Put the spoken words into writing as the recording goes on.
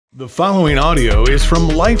The following audio is from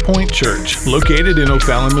LifePoint Church, located in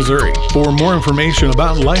O'Fallon, Missouri. For more information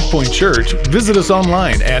about LifePoint Church, visit us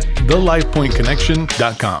online at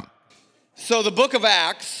thelifepointconnection.com. So the book of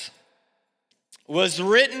Acts was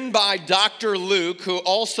written by Dr. Luke, who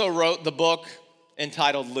also wrote the book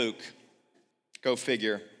entitled Luke. Go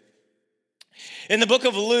figure. In the book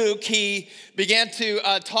of Luke, he began to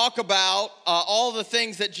talk about all the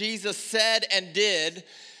things that Jesus said and did.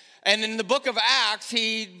 And in the book of Acts,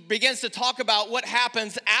 he begins to talk about what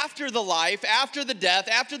happens after the life, after the death,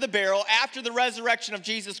 after the burial, after the resurrection of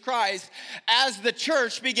Jesus Christ, as the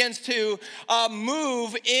church begins to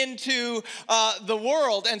move into the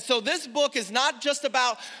world. And so this book is not just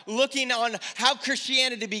about looking on how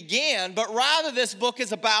Christianity began, but rather this book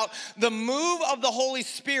is about the move of the Holy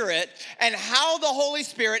Spirit and how the Holy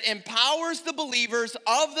Spirit empowers the believers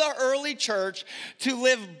of the early church to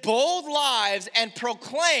live bold lives and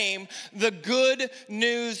proclaim the good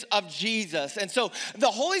news of Jesus. And so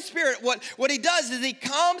the Holy Spirit, what he does is he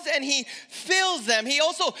comes and he fills them. He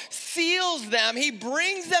also seals them. He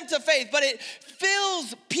brings them to faith, but it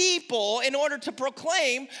fills people in order to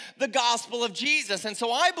proclaim the gospel of Jesus. And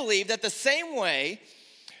so I believe that the same way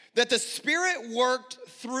that the Spirit worked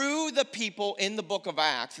through the people in the book of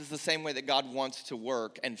Acts is the same way that God wants to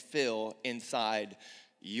work and fill inside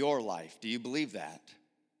your life. Do you believe that?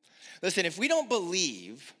 Listen, if we don't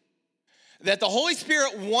believe that the Holy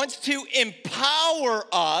Spirit wants to empower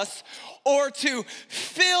us or to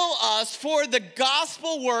fill us for the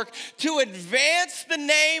gospel work to advance the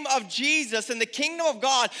name of Jesus and the kingdom of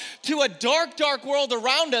God to a dark, dark world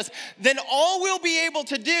around us, then all we'll be able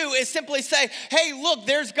to do is simply say, hey, look,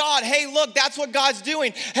 there's God. Hey, look, that's what God's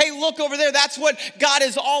doing. Hey, look over there. That's what God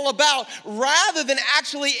is all about, rather than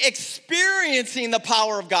actually experiencing the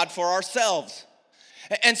power of God for ourselves.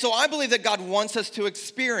 And so I believe that God wants us to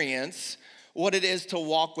experience what it is to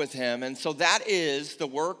walk with him. And so that is the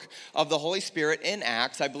work of the Holy Spirit in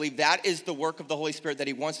Acts. I believe that is the work of the Holy Spirit that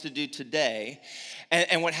he wants to do today.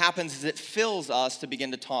 And what happens is it fills us to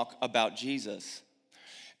begin to talk about Jesus.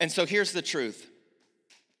 And so here's the truth.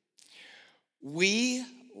 We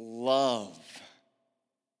love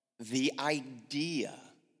the idea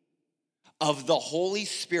of the Holy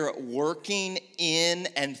Spirit working in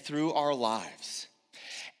and through our lives.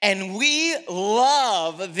 And we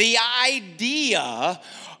love the idea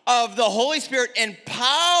of the Holy Spirit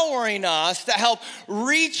empowering us to help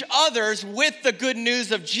reach others with the good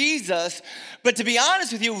news of Jesus. But to be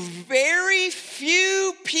honest with you, very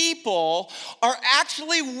few people are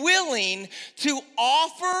actually willing to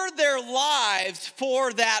offer their lives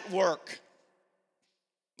for that work.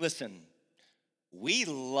 Listen, we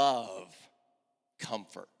love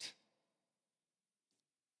comfort.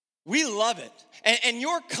 We love it. And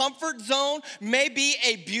your comfort zone may be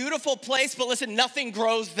a beautiful place, but listen, nothing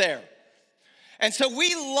grows there. And so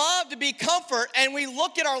we love to be comfort, and we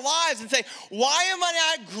look at our lives and say, why am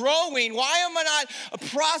I not growing? Why am I not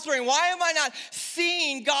prospering? Why am I not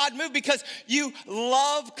seeing God move? Because you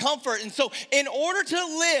love comfort. And so in order to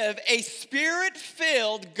live a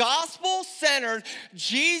spirit-filled, gospel-centered,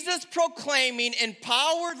 Jesus-proclaiming,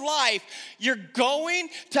 empowered life, you're going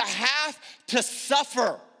to have to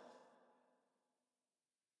suffer.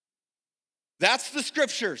 That's the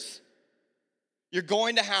scriptures. You're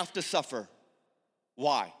going to have to suffer.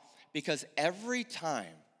 Why? Because every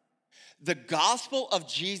time the gospel of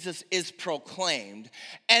Jesus is proclaimed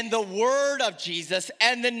and the word of Jesus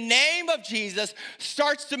and the name of Jesus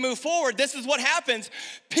starts to move forward, this is what happens.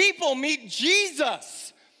 People meet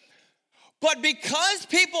Jesus. But because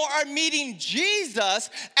people are meeting Jesus,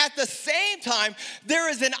 at the same time, there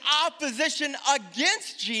is an opposition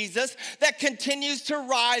against Jesus that continues to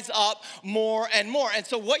rise up more and more. And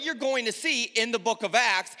so what you're going to see in the book of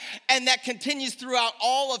Acts, and that continues throughout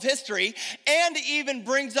all of history, and even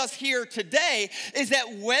brings us here today, is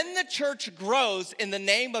that when the church grows in the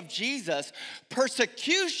name of Jesus,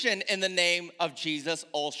 persecution in the name of Jesus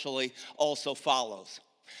also follows.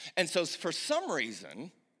 And so for some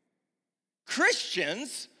reason,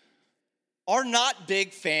 Christians are not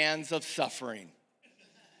big fans of suffering.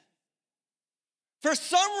 For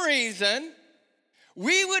some reason,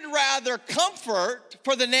 we would rather comfort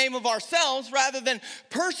for the name of ourselves rather than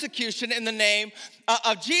persecution in the name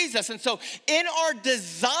of Jesus. And so in our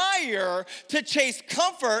desire to chase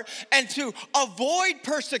comfort and to avoid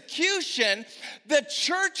persecution, the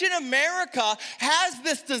church in America has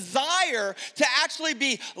this desire to actually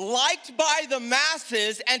be liked by the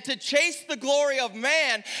masses and to chase the glory of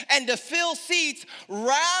man and to fill seats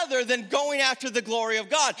rather than going after the glory of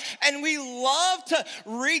God. And we love to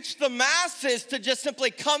reach the masses to just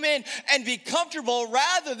simply come in and be comfortable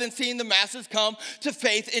rather than seeing the masses come to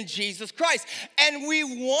faith in Jesus Christ. And we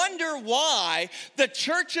wonder why the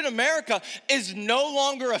church in America is no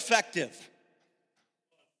longer effective.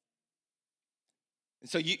 And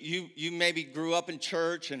so you maybe grew up in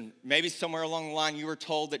church, and maybe somewhere along the line you were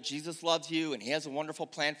told that Jesus loves you and he has a wonderful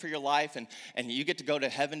plan for your life, and you get to go to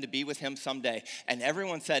heaven to be with him someday. And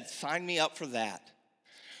everyone said, sign me up for that.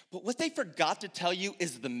 But what they forgot to tell you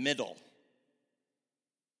is the middle.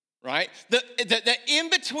 Right? The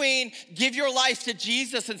in between give your life to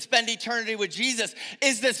Jesus and spend eternity with Jesus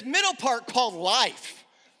is this middle part called life.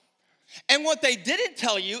 And what they didn't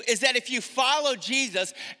tell you is that if you follow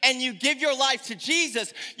Jesus and you give your life to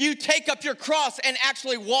Jesus, you take up your cross and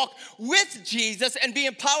actually walk with Jesus and be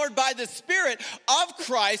empowered by the Spirit of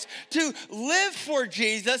Christ to live for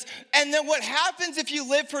Jesus. And then what happens if you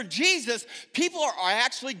live for Jesus, people are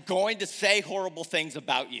actually going to say horrible things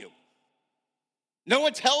about you. No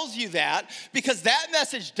one tells you that because that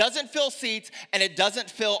message doesn't fill seats and it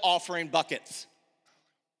doesn't fill offering buckets.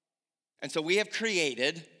 And so we have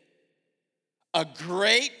created a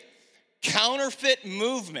great counterfeit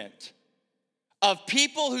movement of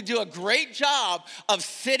people who do a great job of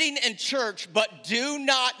sitting in church but do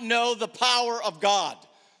not know the power of God.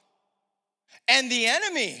 And the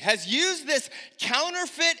enemy has used this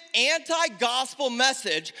counterfeit anti-gospel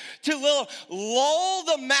message to lull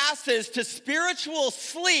the masses to spiritual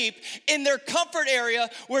sleep in their comfort area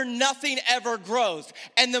where nothing ever grows.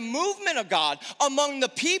 And the movement of God among the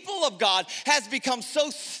people of God has become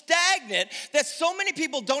so stagnant that so many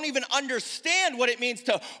people don't even understand what it means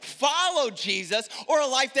to follow Jesus or a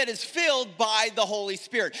life that is filled by the Holy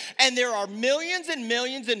Spirit. And there are millions and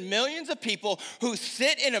millions and millions of people who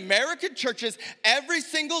sit in American churches every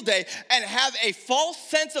single day and have a false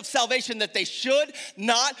sense of salvation that they should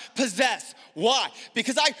not possess. Why?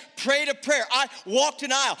 Because I prayed a prayer, I walked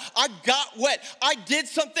an aisle, I got wet, I did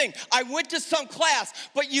something, I went to some class,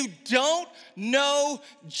 but you don't know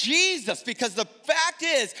Jesus, because the fact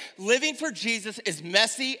is, living for Jesus is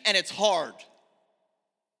messy and it's hard.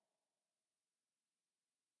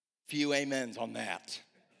 Few amens on that.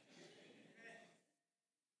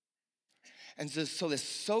 And so this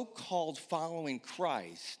so-called following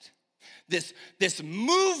Christ, this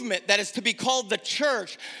movement that is to be called the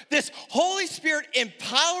church, this Holy Spirit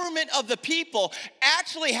empowerment of the people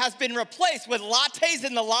actually has been replaced with lattes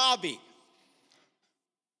in the lobby.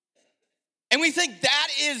 And we think that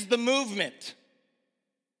is the movement.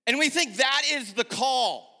 And we think that is the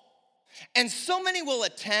call. And so many will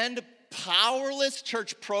attend powerless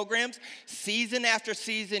church programs season after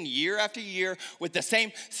season, year after year, with the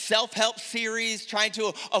same self-help series, trying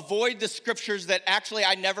to avoid the scriptures that actually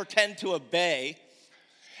I never tend to obey.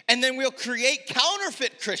 And then we'll create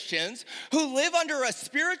counterfeit Christians who live under a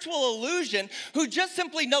spiritual illusion, who just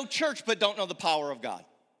simply know church but don't know the power of God.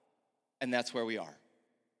 And that's where we are.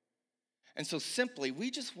 And so simply,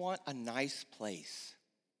 we just want a nice place.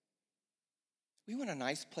 We want a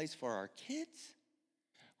nice place for our kids.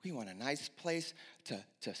 We want a nice place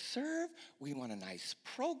to serve. We want a nice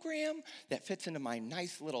program that fits into my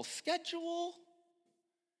nice little schedule.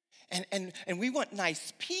 And we want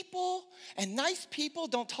nice people. And nice people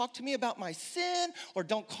don't talk to me about my sin or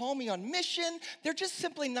don't call me on mission. They're just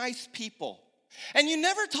simply nice people. And you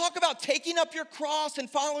never talk about taking up your cross and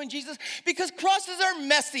following Jesus because crosses are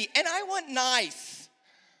messy and I want nice.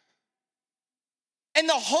 And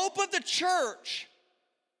the hope of the church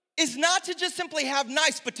is not to just simply have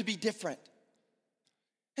nice, but to be different.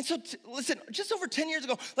 And so, listen, just over 10 years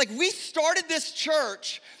ago, we started this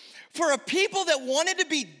church for a people that wanted to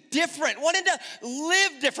be different, wanted to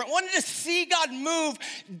live different, wanted to see God move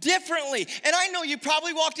differently. And I know you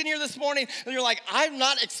probably walked in here this morning and you're like, I'm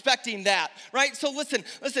not expecting that, right? So listen,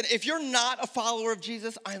 if you're not a follower of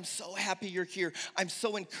Jesus, I'm so happy you're here. I'm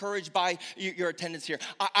so encouraged by your attendance here.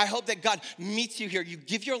 I hope that God meets you here. You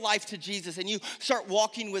give your life to Jesus and you start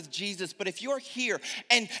walking with Jesus. But if you're here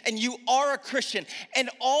and you are a Christian and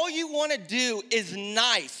all you want to do is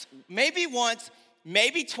nice, maybe once,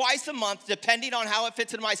 maybe twice a month, depending on how it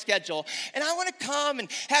fits into my schedule. And I want to come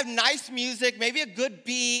and have nice music, maybe a good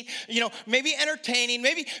beat, maybe entertaining,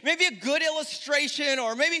 maybe a good illustration,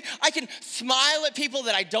 or maybe I can smile at people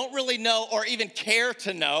that I don't really know or even care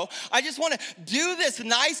to know. I just want to do this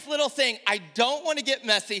nice little thing. I don't want to get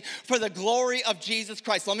messy for the glory of Jesus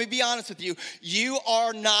Christ. Let me be honest with you. You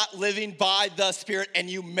are not living by the Spirit, and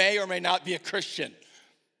you may or may not be a Christian.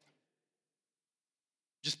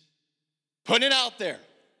 Putting it out there.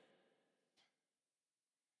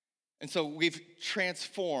 And so we've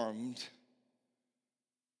transformed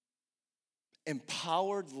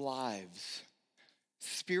empowered lives,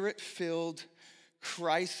 Spirit-filled,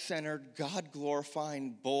 Christ-centered,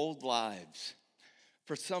 God-glorifying, bold lives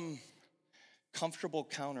for some comfortable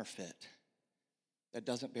counterfeit that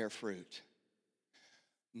doesn't bear fruit.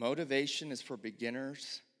 Motivation is for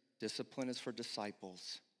beginners. Discipline is for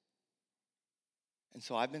disciples. And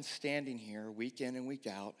so I've been standing here week in and week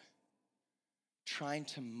out trying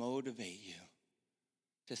to motivate you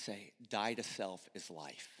to say, die to self is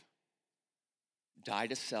life. Die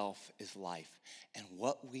to self is life. And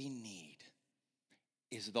what we need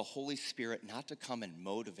is the Holy Spirit not to come and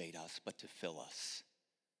motivate us, but to fill us.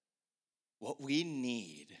 What we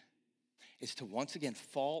need is to once again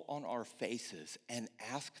fall on our faces and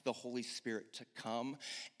ask the Holy Spirit to come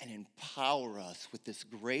and empower us with this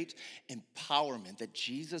great empowerment that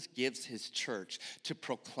Jesus gives his church to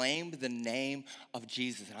proclaim the name of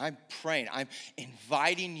Jesus. And I'm praying, I'm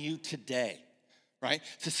inviting you today, right,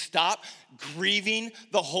 to stop grieving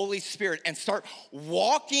the Holy Spirit and start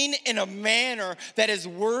walking in a manner that is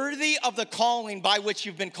worthy of the calling by which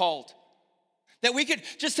you've been called. That we could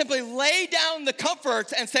just simply lay down the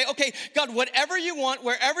comforts and say, okay, God, whatever you want,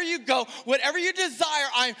 wherever you go, whatever you desire,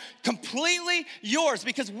 I'm completely yours.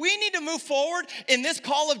 Because we need to move forward in this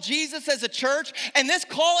call of Jesus as a church. And this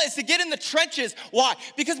call is to get in the trenches. Why?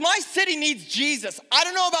 Because my city needs Jesus. I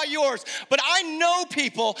don't know about yours, but I know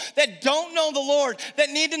people that don't know the Lord, that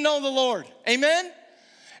need to know the Lord. Amen?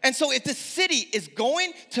 And so if the city is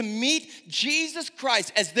going to meet Jesus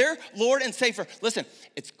Christ as their Lord and Savior, listen,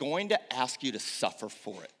 it's going to ask you to suffer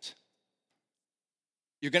for it.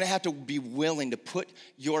 You're going to have to be willing to put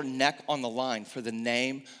your neck on the line for the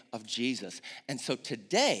name of Jesus. And so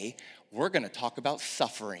today, we're going to talk about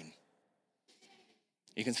suffering.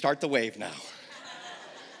 You can start the wave now.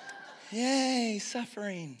 Yay,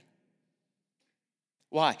 suffering.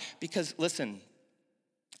 Why? Because listen,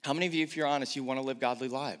 how many of you, if you're honest, you want to live godly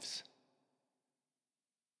lives?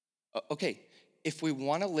 Okay, if we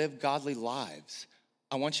want to live godly lives,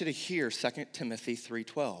 I want you to hear 2 Timothy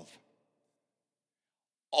 3:12.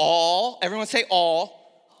 Everyone say all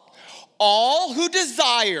who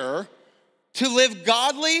desire to live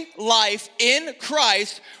godly life in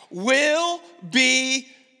Christ will be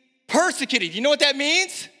persecuted. You know what that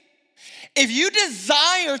means? If you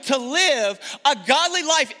desire to live a godly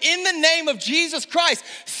life in the name of Jesus Christ,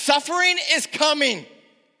 suffering is coming.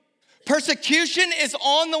 Persecution is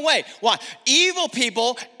on the way. Why? Evil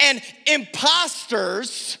people and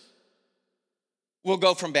imposters will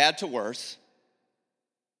go from bad to worse,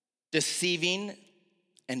 deceiving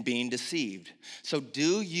and being deceived. So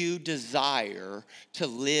do you desire to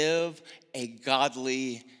live a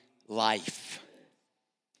godly life?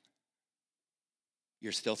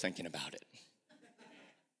 You're still thinking about it.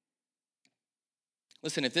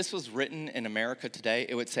 Listen, if this was written in America today,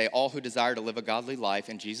 it would say, all who desire to live a godly life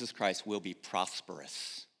in Jesus Christ will be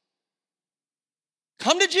prosperous.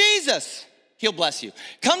 Come to Jesus, he'll bless you.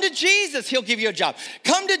 Come to Jesus, he'll give you a job.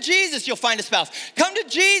 Come to Jesus, you'll find a spouse. Come to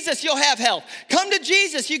Jesus, you'll have health. Come to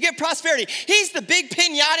Jesus, you get prosperity. He's the big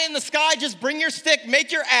piñata in the sky. Just bring your stick,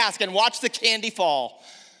 make your ask, and watch the candy fall.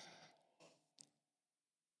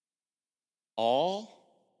 All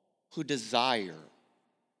who desire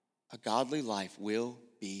a godly life will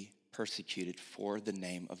be persecuted for the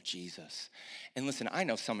name of Jesus. And listen, I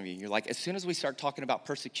know some of you, you're like, as soon as we start talking about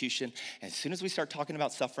persecution, as soon as we start talking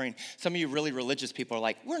about suffering, some of you really religious people are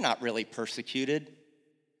like, we're not really persecuted.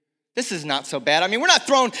 This is not so bad. I mean, we're not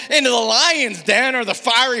thrown into the lion's den or the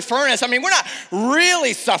fiery furnace. I mean, we're not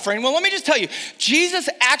really suffering. Well, let me just tell you, Jesus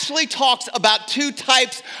actually talks about two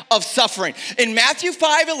types of suffering. In Matthew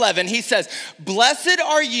 5:11, he says, blessed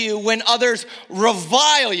are you when others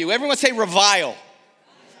revile you. Everyone say revile.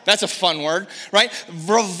 That's a fun word, right?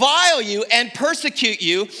 Revile you and persecute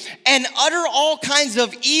you and utter all kinds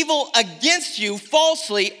of evil against you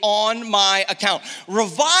falsely on my account.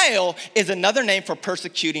 Revile is another name for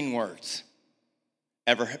persecuting words.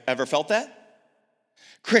 Ever felt that?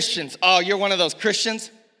 Christians, oh, you're one of those Christians?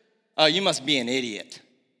 Oh, you must be an idiot.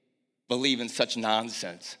 Believe in such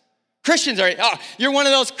nonsense. Christians are, oh, you're one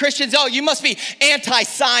of those Christians. Oh, you must be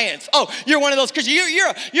anti-science. Oh, you're one of those Christians.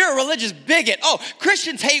 You're a religious bigot. Oh,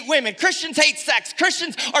 Christians hate women. Christians hate sex.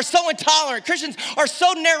 Christians are so intolerant. Christians are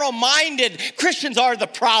so narrow-minded. Christians are the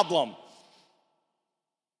problem.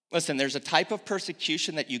 Listen, there's a type of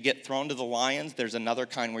persecution that you get thrown to the lions. There's another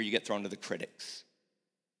kind where you get thrown to the critics.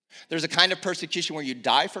 There's a kind of persecution where you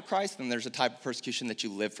die for Christ, and there's a type of persecution that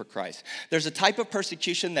you live for Christ. There's a type of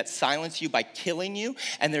persecution that silences you by killing you,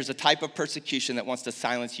 and there's a type of persecution that wants to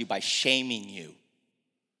silence you by shaming you.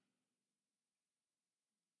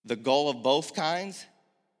 The goal of both kinds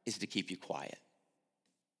is to keep you quiet.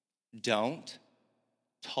 Don't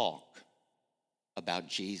talk about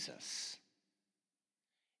Jesus.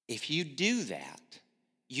 If you do that,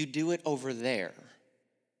 you do it over there,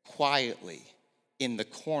 quietly, in the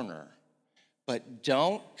corner, but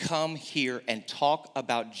don't come here and talk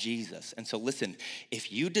about Jesus. And so listen,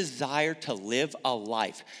 if you desire to live a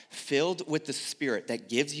life filled with the Spirit that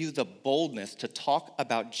gives you the boldness to talk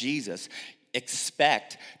about Jesus,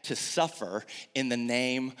 expect to suffer in the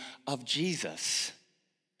name of Jesus.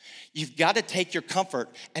 You've got to take your comfort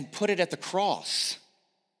and put it at the cross.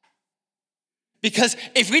 Because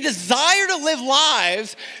if we desire to live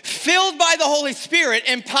lives filled by the Holy Spirit,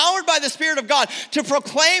 empowered by the Spirit of God to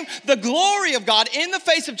proclaim the glory of God in the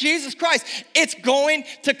face of Jesus Christ, it's going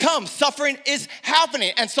to come. Suffering is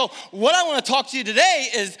happening. And so what I want to talk to you today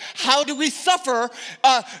is, how do we suffer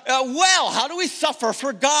well? How do we suffer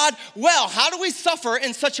for God well? How do we suffer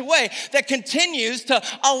in such a way that continues to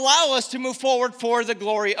allow us to move forward for the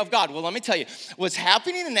glory of God? Well, let me tell you, what's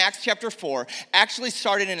happening in Acts chapter 4 actually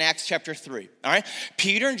started in Acts chapter 3. All right?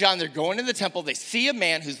 Peter and John, they're going to the temple. They see a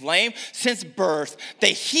man who's lame since birth.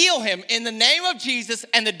 They heal him in the name of Jesus,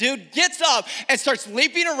 and the dude gets up and starts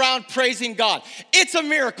leaping around praising God. It's a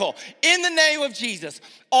miracle in the name of Jesus.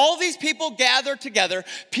 All these people gather together.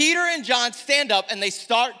 Peter and John stand up and they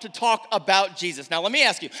start to talk about Jesus. Now, let me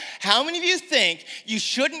ask you, how many of you think you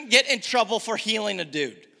shouldn't get in trouble for healing a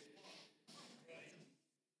dude?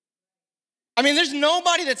 I mean, there's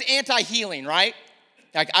nobody that's anti-healing, right?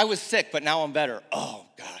 Like, I was sick, but now I'm better. Oh,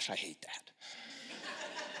 gosh, I hate that.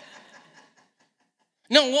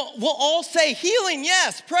 No, we'll all say healing,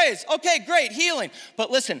 yes, praise. Okay, great, healing.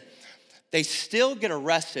 But listen, they still get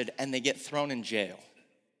arrested and they get thrown in jail.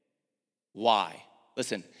 Why?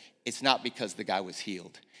 Listen, it's not because the guy was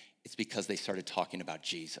healed. It's because they started talking about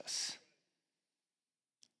Jesus.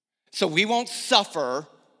 So we won't suffer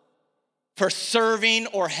for serving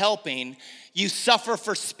or helping. You suffer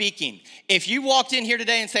for speaking. If you walked in here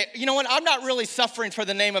today and say, you know what, I'm not really suffering for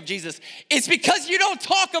the name of Jesus, it's because you don't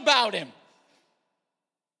talk about him.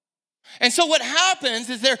 And so what happens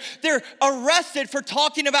is they're arrested for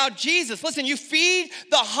talking about Jesus. Listen, you feed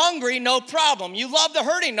the hungry, no problem. You love the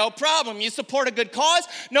hurting, no problem. You support a good cause,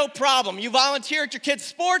 no problem. You volunteer at your kids'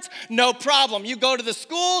 sports, no problem. You go to the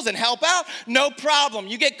schools and help out, no problem.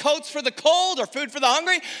 You get coats for the cold or food for the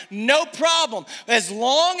hungry, no problem. As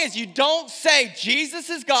long as you don't say Jesus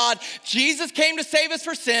is God, Jesus came to save us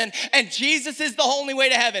for sin, and Jesus is the only way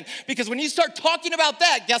to heaven. Because when you start talking about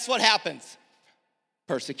that, guess what happens?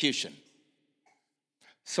 Persecution.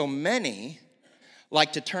 So many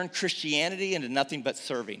like to turn Christianity into nothing but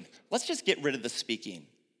serving. Let's just get rid of the speaking.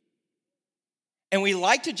 And we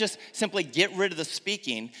like to just simply get rid of the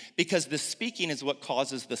speaking because the speaking is what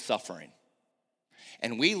causes the suffering.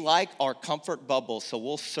 And we like our comfort bubble, so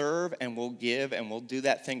we'll serve and we'll give and we'll do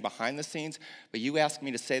that thing behind the scenes. But you ask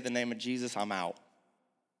me to say the name of Jesus, I'm out.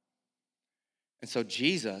 And so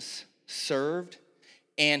Jesus served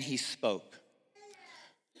and he spoke.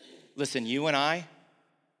 Listen, you and I,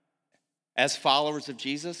 as followers of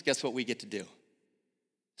Jesus, guess what we get to do?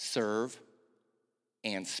 Serve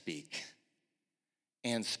and speak.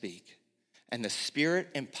 And speak. And the Spirit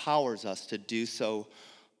empowers us to do so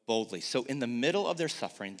boldly. So in the middle of their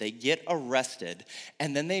suffering, they get arrested,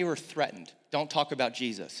 and then they were threatened. Don't talk about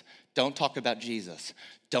Jesus. Don't talk about Jesus.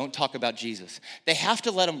 Don't talk about Jesus. They have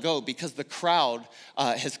to let them go because the crowd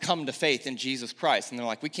has come to faith in Jesus Christ. And they're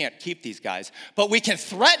like, we can't keep these guys. But we can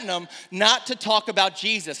threaten them not to talk about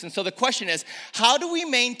Jesus. And so the question is, how do we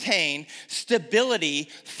maintain stability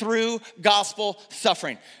through gospel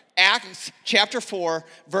suffering? Acts chapter 4,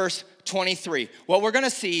 verse 23. What we're going to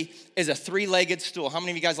see is a three-legged stool. How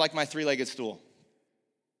many of you guys like my three-legged stool?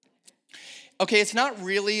 Okay, it's not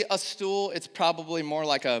really a stool. It's probably more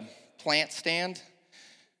like a plant stand,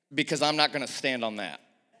 because I'm not going to stand on that.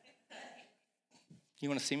 You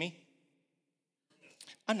want to see me?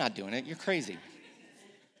 I'm not doing it. You're crazy.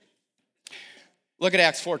 Look at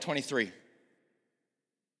Acts 4:23.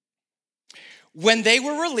 When they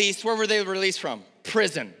were released, where were they released from?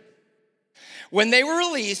 Prison. When they were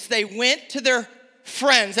released, they went to their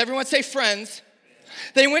friends. Everyone say friends.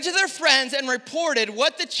 They went to their friends and reported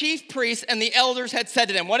what the chief priests and the elders had said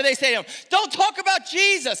to them. What did they say to them? Don't talk about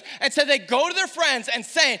Jesus. And so they go to their friends and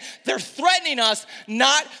saying, they're threatening us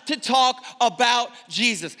not to talk about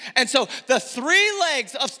Jesus. And so the three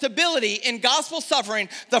legs of stability in gospel suffering,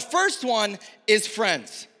 the first one is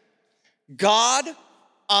friends. God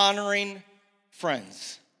honoring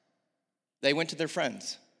friends. They went to their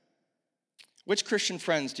friends. Which Christian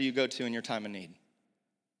friends do you go to in your time of need?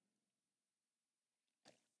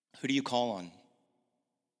 Who do you call on?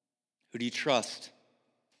 Who do you trust?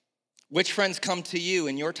 Which friends come to you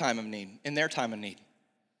in your time of need, in their time of need?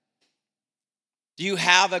 Do you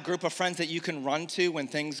have a group of friends that you can run to when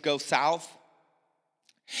things go south?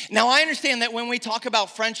 Now, I understand that when we talk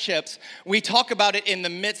about friendships, we talk about it in the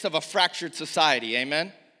midst of a fractured society,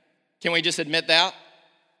 amen? Can we just admit that?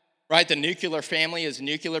 Right? The nuclear family is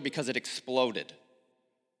nuclear because it exploded.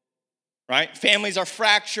 Right? Families are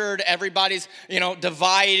fractured, everybody's,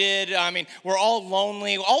 divided. I mean, we're all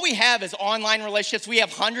lonely. All we have is online relationships. We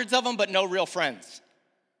have hundreds of them, but no real friends.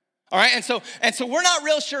 All right, and so we're not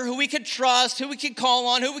real sure who we could trust, who we can call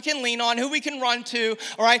on, who we can lean on, who we can run to,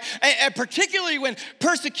 all right? And particularly when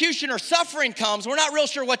persecution or suffering comes, we're not real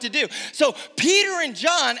sure what to do. So Peter and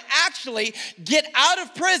John actually get out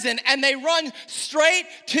of prison and they run straight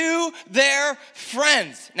to their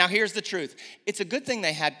friends. Now here's the truth. It's a good thing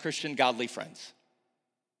they had Christian godly friends,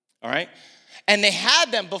 all right? And they had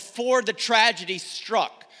them before the tragedy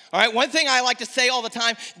struck, all right? One thing I like to say all the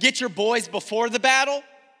time, get your boys before the battle.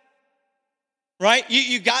 Right?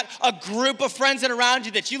 You got a group of friends that are around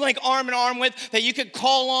you that you link arm in arm with, that you could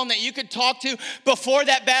call on, that you could talk to before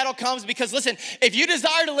that battle comes. Because listen, if you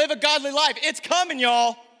desire to live a godly life, it's coming,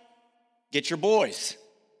 y'all. Get your boys.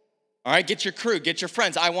 All right, get your crew, get your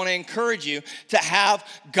friends. I want to encourage you to have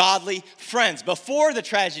godly friends before the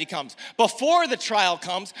tragedy comes, before the trial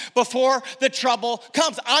comes, before the trouble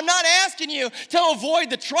comes. I'm not asking you to avoid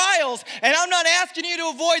the trials, and I'm not asking you to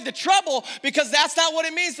avoid the trouble, because that's not what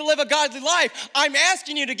it means to live a godly life. I'm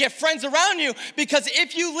asking you to get friends around you, because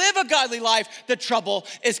if you live a godly life, the trouble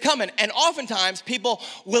is coming. And oftentimes, people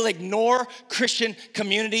will ignore Christian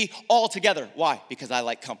community altogether. Why? Because I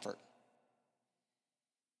like comfort.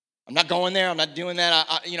 I'm not going there. I'm not doing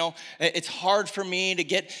that. It's hard for me to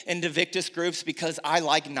get into Victus groups because I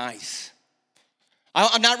like nice.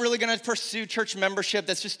 I'm not really going to pursue church membership.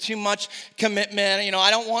 That's just too much commitment. I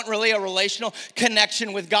don't want really a relational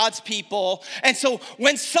connection with God's people. And so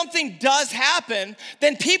when something does happen,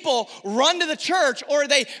 then people run to the church or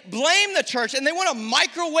they blame the church and they want to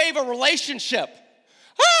microwave a relationship.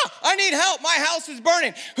 I need help. My house is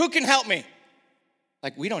burning. Who can help me?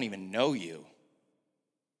 Like, we don't even know you.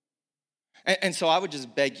 And so I would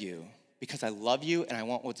just beg you, because I love you and I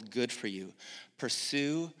want what's good for you,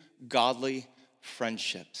 pursue godly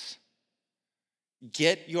friendships.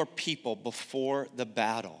 Get your people before the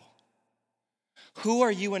battle. Who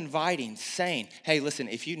are you inviting, saying, hey, listen,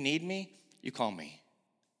 if you need me, you call me.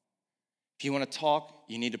 If you want to talk,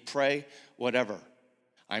 you need to pray, whatever.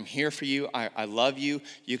 I'm here for you. I love you.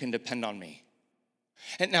 You can depend on me.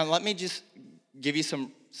 And now let me just give you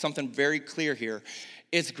something very clear here.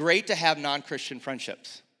 It's great to have non-Christian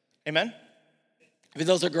friendships. Amen?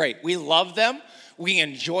 Those are great. We love them. We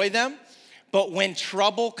enjoy them. But when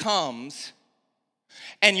trouble comes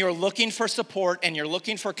and you're looking for support and you're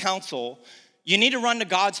looking for counsel, you need to run to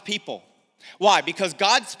God's people. Why? Because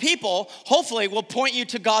God's people, hopefully, will point you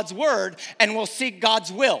to God's word and will seek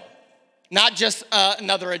God's will, not just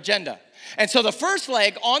another agenda. And so the first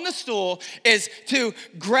leg on the stool is to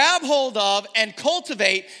grab hold of and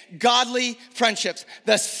cultivate godly friendships.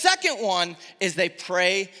 The second one is they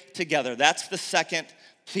pray together. That's the second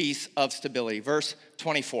piece of stability. Verse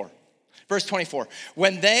 24.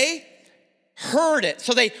 When they heard it.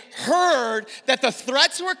 So they heard that the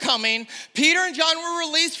threats were coming. Peter and John were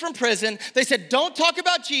released from prison. They said, don't talk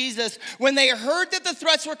about Jesus. When they heard that the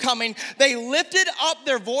threats were coming, they lifted up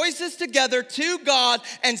their voices together to God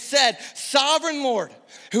and said, Sovereign Lord,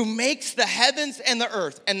 who makes the heavens and the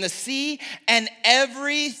earth and the sea and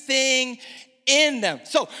everything in them.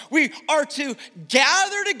 So we are to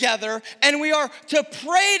gather together and we are to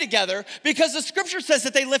pray together because the scripture says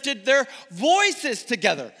that they lifted their voices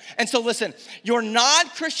together. And so listen, your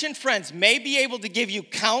non-Christian friends may be able to give you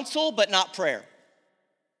counsel, but not prayer.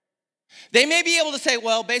 They may be able to say,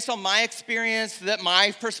 well, based on my experience, that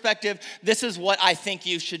my perspective, this is what I think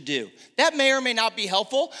you should do. That may or may not be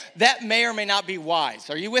helpful. That may or may not be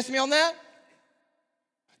wise. Are you with me on that?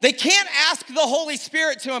 They can't ask the Holy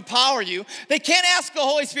Spirit to empower you. They can't ask the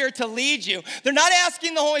Holy Spirit to lead you. They're not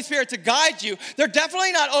asking the Holy Spirit to guide you. They're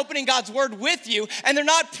definitely not opening God's word with you, and they're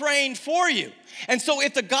not praying for you. And so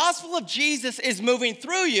if the gospel of Jesus is moving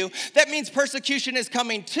through you, that means persecution is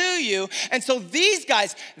coming to you. And so these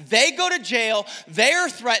guys, they go to jail, they are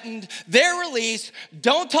threatened, they're released,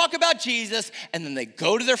 don't talk about Jesus, and then they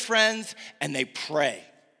go to their friends and they pray.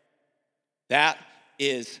 That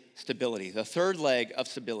is stability. The third leg of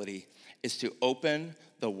stability is to open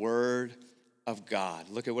the word of God.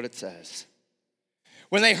 Look at what it says.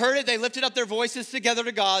 When they heard it, they lifted up their voices together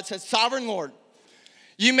to God, said, Sovereign Lord,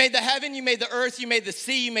 you made the heaven, you made the earth, you made the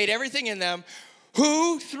sea, you made everything in them,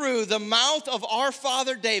 who through the mouth of our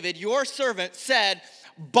father David, your servant, said,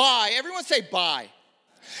 by, everyone say by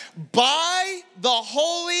the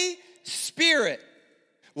Holy Spirit.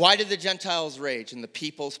 Why did the Gentiles rage and the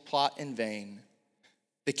peoples plot in vain?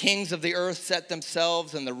 The kings of the earth set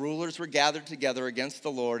themselves, and the rulers were gathered together against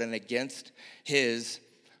the Lord and against his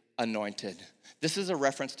anointed. This is a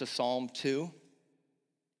reference to Psalm 2.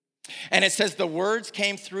 And it says the words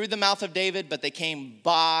came through the mouth of David, but they came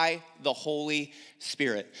by the Holy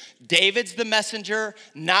Spirit. David's the messenger,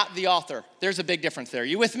 not the author. There's a big difference there. Are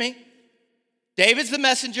you with me? David's the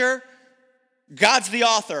messenger, God's the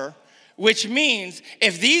author. Which means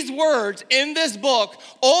if these words in this book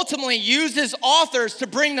ultimately use his authors to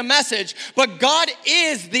bring the message, but God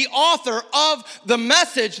is the author of the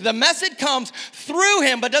message comes through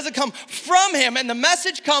him, but doesn't come from him. And the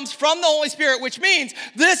message comes from the Holy Spirit, which means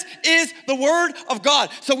this is the word of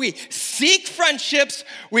God. So we seek friendships,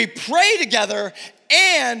 we pray together,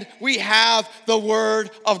 and we have the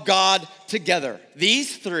word of God together.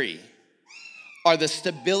 These three are the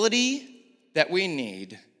stability that we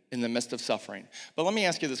need in the midst of suffering. But let me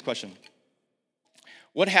ask you this question.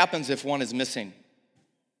 What happens if one is missing?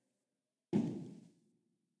 I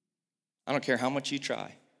don't care how much you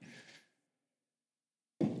try.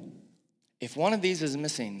 If one of these is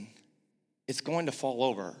missing, it's going to fall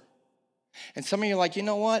over. And some of you are like, you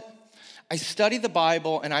know what? I study the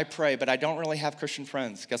Bible and I pray, but I don't really have Christian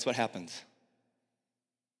friends. Guess what happens?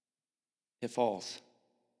 It falls.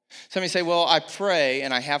 Some of you say, well, I pray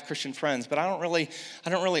and I have Christian friends, but I don't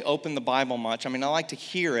really open the Bible much. I mean, I like to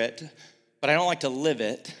hear it, but I don't like to live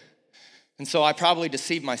it. And so I probably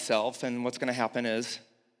deceive myself, and what's going to happen is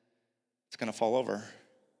it's going to fall over.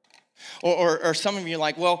 Or some of you are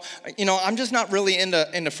like, well, you know, I'm just not really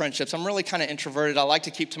into friendships. I'm really kind of introverted. I like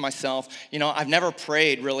to keep to myself. You know, I've never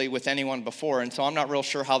prayed really with anyone before, and so I'm not real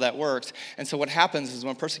sure how that works. And so what happens is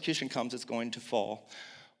when persecution comes, it's going to fall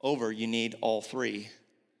over. You need all three.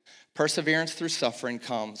 Perseverance through suffering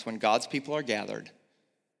comes when God's people are gathered,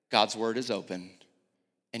 God's word is open,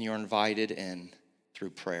 and you're invited in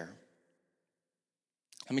through prayer.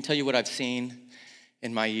 Let me tell you what I've seen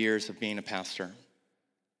in my years of being a pastor.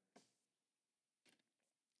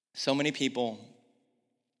 So many people,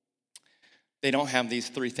 they don't have these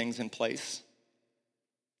three things in place.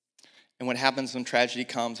 And what happens when tragedy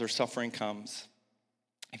comes or suffering comes,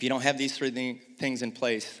 if you don't have these three things in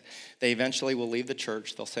place, they eventually will leave the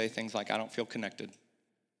church. They'll say things like, I don't feel connected.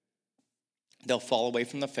 They'll fall away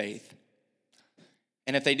from the faith.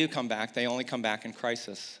 And if they do come back, they only come back in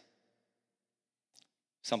crisis.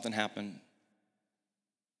 Something happened.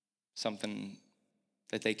 Something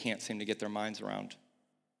that they can't seem to get their minds around.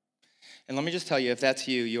 And let me just tell you, if that's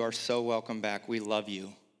you, you are so welcome back. We love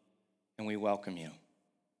you and we welcome you.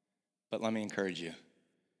 But let me encourage you,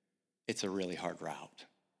 it's a really hard route.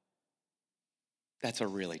 That's a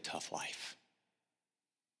really tough life.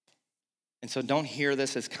 And so don't hear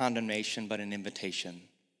this as condemnation, but an invitation.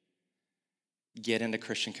 Get into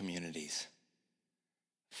Christian communities.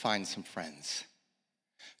 Find some friends.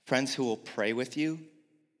 Friends who will pray with you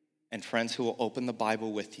and friends who will open the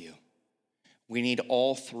Bible with you. We need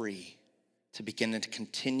all three to begin to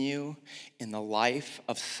continue in the life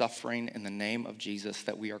of suffering in the name of Jesus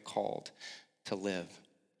that we are called to live.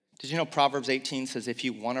 Did you know Proverbs 18 says if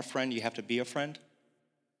you want a friend, you have to be a friend?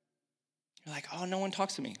 You're like, oh, no one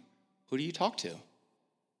talks to me. Who do you talk to? I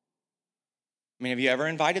mean, have you ever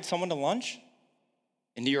invited someone to lunch?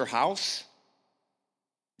 Into your house?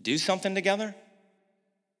 Do something together?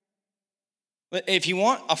 If you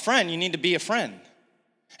want a friend, you need to be a friend.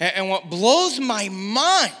 And what blows my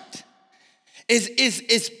mind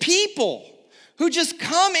is people who just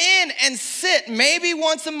come in and sit maybe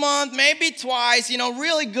once a month, maybe twice, you know,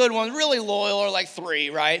 really good ones, really loyal, or like three,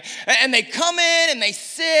 right? And they come in and they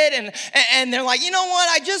sit and they're like, you know what?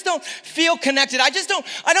 I just don't feel connected. I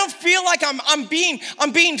don't feel like I'm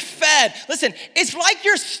being fed. Listen, it's like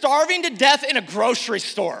you're starving to death in a grocery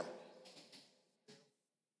store.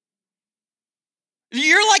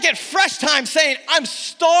 You're like at Fresh Time saying, I'm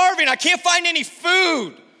starving, I can't find any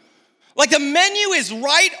food. Like the menu is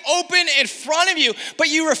right open in front of you, but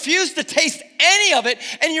you refuse to taste any of it,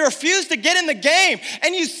 and you refuse to get in the game.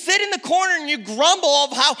 And you sit in the corner and you grumble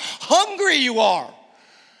of how hungry you are.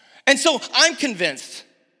 And so I'm convinced,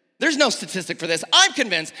 there's no statistic for this, I'm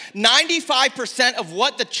convinced 95% of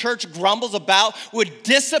what the church grumbles about would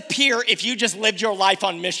disappear if you just lived your life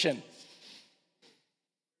on mission.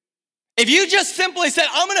 If you just simply said,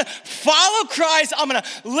 I'm gonna follow Christ, I'm gonna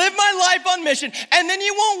live my life on mission, and then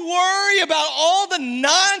you won't worry about all the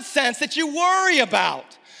nonsense that you worry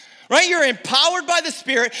about, right? You're empowered by the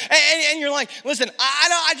Spirit, and you're like, listen,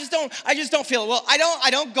 I just don't feel it. Well,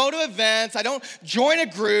 I don't go to events, I don't join a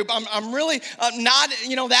group, I'm really not,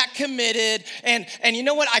 that committed, and you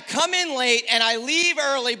know what? I come in late and I leave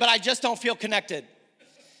early, but I just don't feel connected.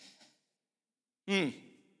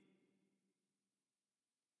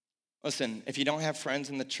 Listen, if you don't have friends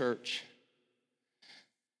in the church,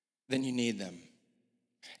 then you need them.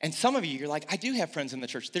 And some of you, you're like, I do have friends in the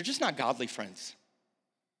church. They're just not godly friends.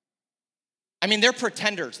 I mean, they're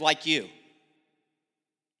pretenders like you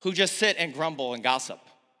who just sit and grumble and gossip.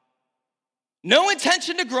 No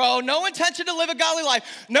intention to grow, no intention to live a godly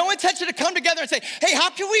life, no intention to come together and say, hey,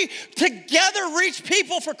 how can we together reach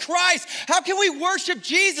people for Christ? How can we worship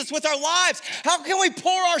Jesus with our lives? How can we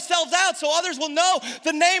pour ourselves out so others will know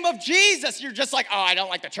the name of Jesus? You're just like, oh, I don't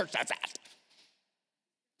like the church, that's that.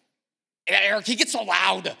 Eric, he gets so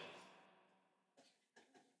loud.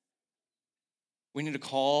 We need to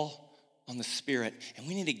call on the Spirit, and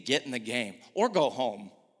we need to get in the game or go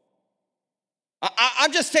home.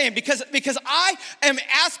 I'm just saying, because I am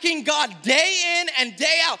asking God day in and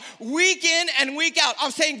day out, week in and week out. I'm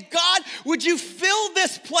saying, God, would you fill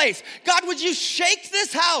this place? God, would you shake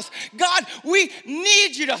this house? God, we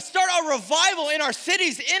need you to start a revival in our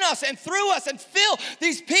cities, in us and through us, and fill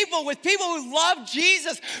these people with people who love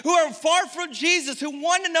Jesus, who are far from Jesus, who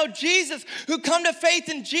want to know Jesus, who come to faith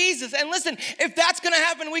in Jesus. And listen, if that's going to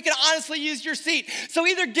happen, we can honestly use your seat. So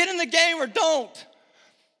either get in the game or don't.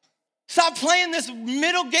 Stop playing this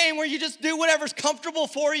middle game where you just do whatever's comfortable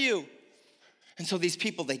for you. And so these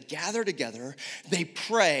people, they gather together, they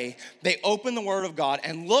pray, they open the Word of God,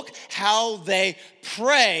 and look how they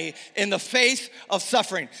pray in the face of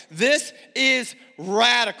suffering. This is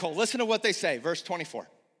radical. Listen to what they say, verse 24.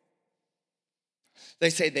 They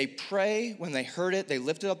say they pray when they heard it, they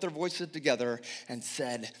lifted up their voices together and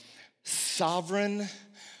said, Sovereign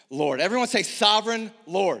Lord. Everyone say, Sovereign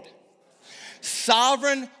Lord.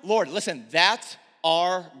 Sovereign Lord. Listen, that's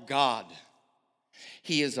our God.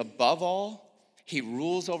 He is above all. He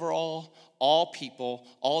rules over all people,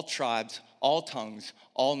 all tribes, all tongues,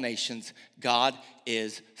 all nations. God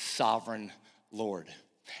is sovereign Lord.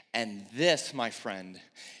 And this, my friend,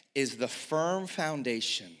 is the firm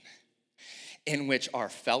foundation in which our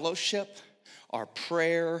fellowship, our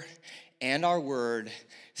prayer, and our word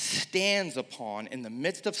stands upon in the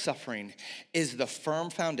midst of suffering is the firm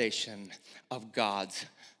foundation of God's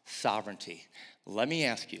sovereignty. Let me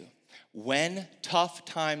ask you, when tough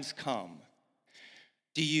times come,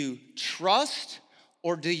 do you trust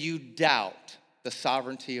or do you doubt the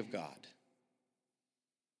sovereignty of God?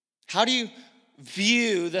 How do you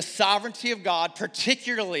view the sovereignty of God,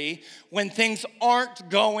 particularly when things aren't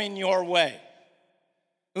going your way?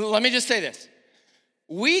 Let me just say this.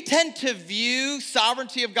 We tend to view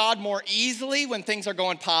sovereignty of God more easily when things are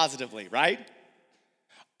going positively, right?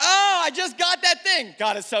 Oh, I just got that thing.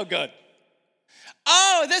 God is so good.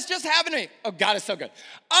 Oh, this just happened to me. Oh, God is so good.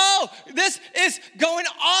 Oh, this is going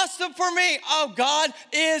awesome for me. Oh, God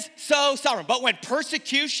is so sovereign. But when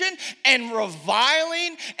persecution and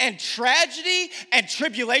reviling and tragedy and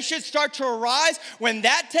tribulation start to arise, when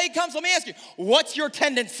that day comes, let me ask you, what's your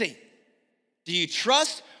tendency? Do you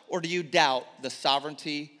trust or do you doubt the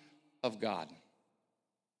sovereignty of God?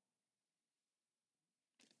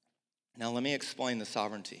 Now, let me explain the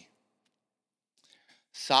sovereignty.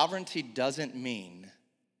 Sovereignty doesn't mean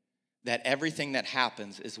that everything that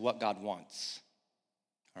happens is what God wants.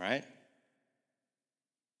 All right?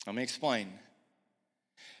 Let me explain.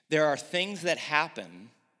 There are things that happen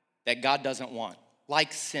that God doesn't want,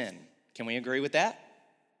 like sin. Can we agree with that?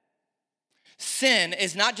 Sin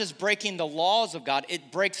is not just breaking the laws of God,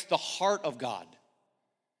 it breaks the heart of God.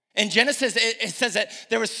 In Genesis, it says that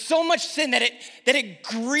there was so much sin that it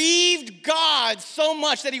grieved God so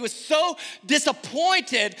much that he was so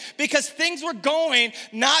disappointed because things were going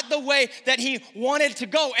not the way that he wanted to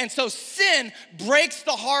go. And so sin breaks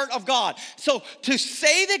the heart of God. So to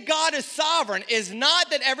say that God is sovereign is not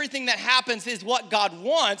that everything that happens is what God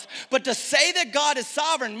wants, but to say that God is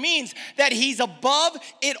sovereign means that he's above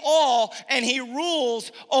it all and he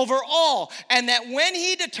rules over all. And that when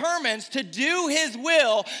he determines to do his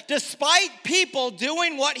will, despite people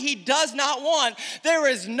doing what he does not want, there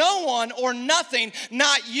is no one or nothing,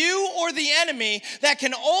 not you or the enemy, that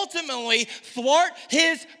can ultimately thwart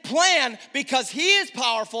his plan because he is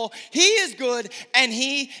powerful, he is good, and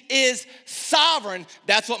he is sovereign.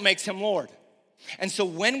 That's what makes him Lord. And so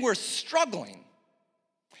when we're struggling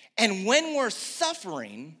and when we're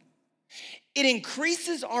suffering, it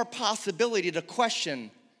increases our possibility to question,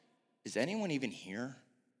 is anyone even here?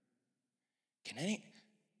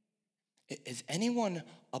 Is anyone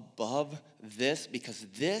above this? Because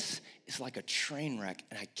this is like a train wreck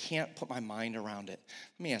and I can't put my mind around it.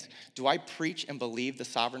 Let me ask, do I preach and believe the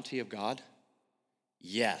sovereignty of God?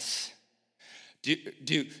 Yes.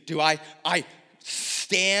 Do I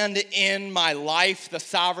stand in my life the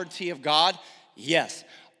sovereignty of God? Yes.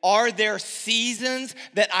 Are there seasons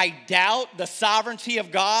that I doubt the sovereignty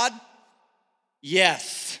of God?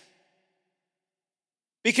 Yes.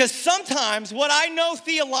 Because sometimes what I know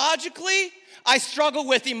theologically, I struggle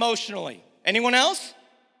with emotionally. Anyone else?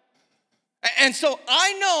 And so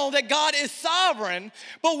I know that God is sovereign,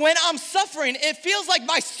 but when I'm suffering, it feels like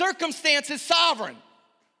my circumstance is sovereign.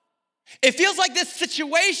 It feels like this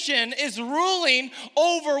situation is ruling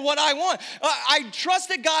over what I want. I trust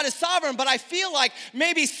that God is sovereign, but I feel like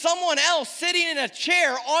maybe someone else sitting in a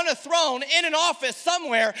chair on a throne in an office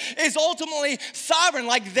somewhere is ultimately sovereign,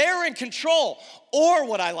 like they're in control. Or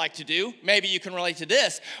what I like to do, maybe you can relate to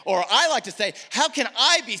this, or I like to say, how can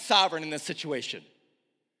I be sovereign in this situation?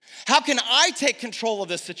 How can I take control of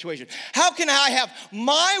this situation? How can I have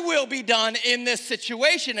my will be done in this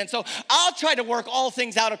situation? And so I'll try to work all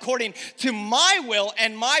things out according to my will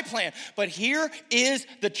and my plan. But here is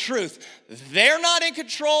the truth. They're not in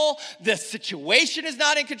control. The situation is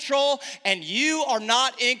not in control. And you are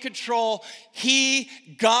not in control. He,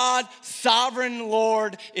 God, sovereign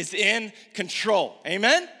Lord, is in control.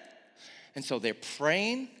 Amen? And so they're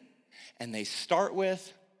praying and they start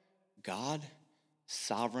with, God,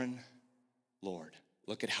 sovereign Lord.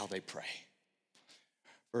 Look at how they pray.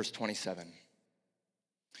 Verse 27.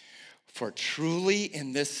 For truly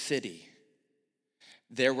in this city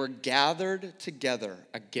there were gathered together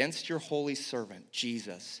against your holy servant,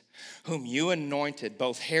 Jesus, whom you anointed,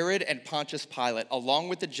 both Herod and Pontius Pilate, along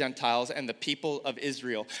with the Gentiles and the people of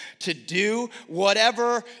Israel, to do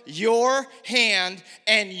whatever your hand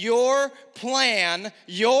and your plan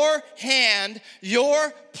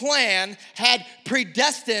had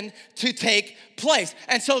predestined to take place.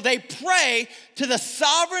 And so they pray to the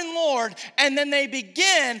sovereign Lord, and then they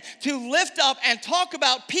begin to lift up and talk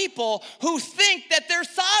about people who think that they're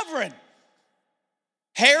sovereign.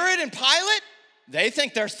 Herod and Pilate, they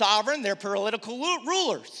think they're sovereign. They're political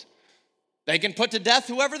rulers. They can put to death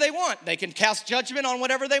whoever they want. They can cast judgment on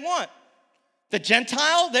whatever they want. The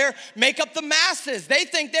Gentile, they make up the masses. They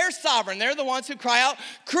think they're sovereign. They're the ones who cry out,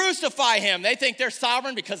 crucify him. They think they're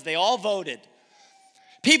sovereign because they all voted.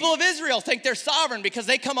 People of Israel think they're sovereign because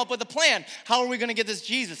they come up with a plan. How are we going to get this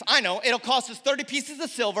Jesus? I know, it'll cost us 30 pieces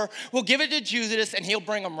of silver. We'll give it to Judas and he'll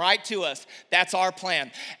bring them right to us. That's our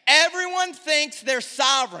plan. Everyone thinks they're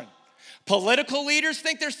sovereign. Political leaders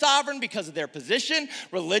think they're sovereign because of their position.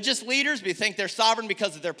 Religious leaders think they're sovereign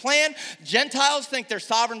because of their plan. Gentiles think they're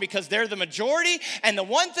sovereign because they're the majority. And the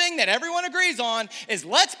one thing that everyone agrees on is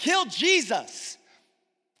let's kill Jesus.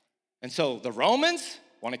 And so the Romans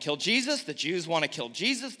want to kill Jesus. The Jews want to kill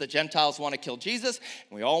Jesus. The Gentiles want to kill Jesus.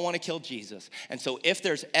 And we all want to kill Jesus. And so if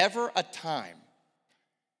there's ever a time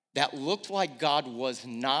that looked like God was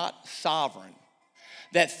not sovereign,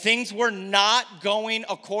 that things were not going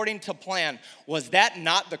according to plan, was that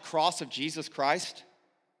not the cross of Jesus Christ?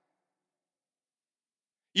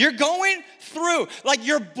 You're going through, like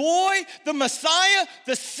your boy, the Messiah,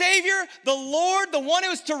 the Savior, the Lord, the one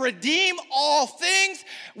who is to redeem all things.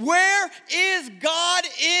 Where is God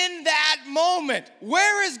in that moment?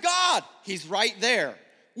 Where is God? He's right there.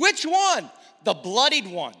 Which one? The bloodied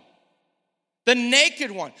one. The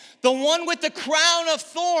naked one, the one with the crown of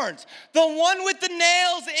thorns, the one with the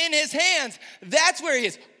nails in his hands. That's where he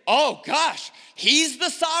is. Oh gosh, he's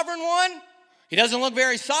the sovereign one? He doesn't look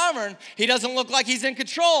very sovereign. He doesn't look like he's in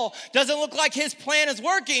control. Doesn't look like his plan is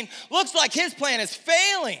working. Looks like his plan is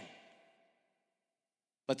failing.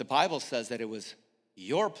 But the Bible says that it was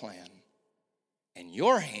your plan and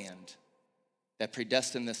your hand that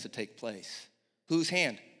predestined this to take place. Whose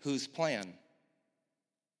hand? Whose plan?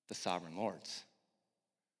 The sovereign Lord's.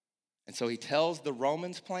 And so he tells the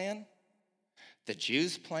Romans' plan, the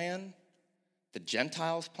Jews' plan, the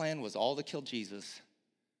Gentiles' plan was all to kill Jesus,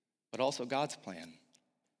 but also God's plan.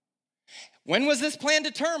 When was this plan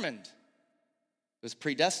determined? It was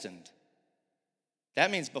predestined.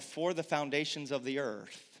 That means before the foundations of the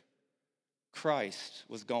earth, Christ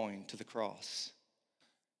was going to the cross.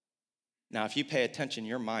 Now, if you pay attention,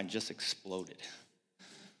 your mind just exploded.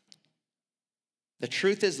 The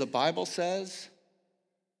truth is, the Bible says,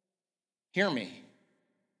 hear me,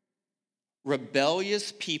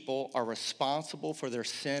 rebellious people are responsible for their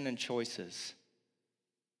sin and choices.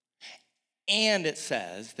 And it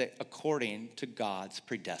says that according to God's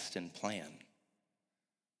predestined plan.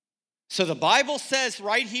 So the Bible says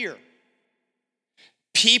right here,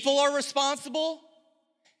 people are responsible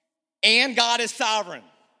and God is sovereign.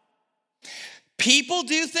 People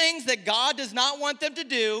do things that God does not want them to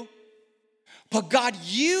do, but God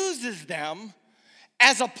uses them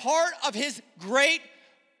as a part of his great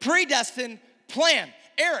predestined plan.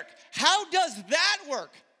 Eric, how does that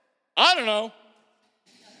work? I don't know.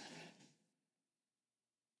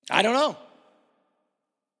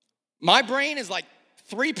 My brain is like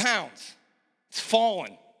 3 pounds. It's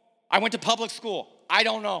fallen. I went to public school. I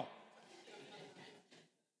don't know.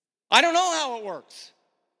 I don't know how it works.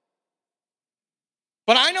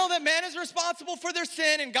 But I know that man is responsible for their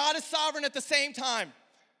sin and God is sovereign at the same time.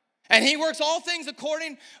 And he works all things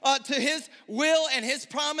according to his will and his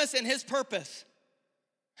promise and his purpose.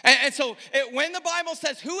 And so when the Bible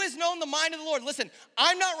says, who has known the mind of the Lord? Listen,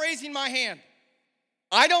 I'm not raising my hand.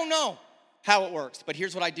 I don't know how it works, but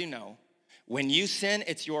here's what I do know. When you sin,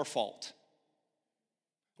 it's your fault.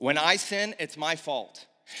 When I sin, it's my fault.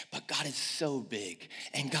 But God is so big,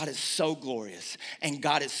 and God is so glorious, and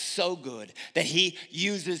God is so good that he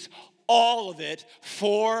uses all of it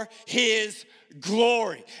for his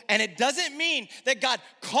glory. And it doesn't mean that God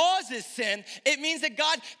causes sin. It means that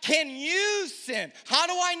God can use sin. How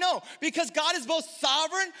do I know? Because God is both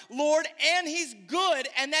sovereign, Lord, and he's good.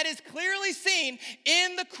 And that is clearly seen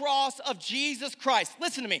in the cross of Jesus Christ.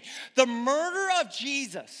 Listen to me. The murder of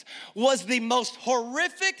Jesus was the most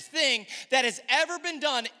horrific thing that has ever been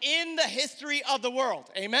done in the history of the world.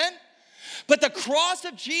 Amen? But the cross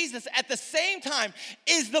of Jesus at the same time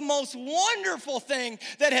is the most wonderful thing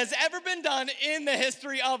that has ever been done in the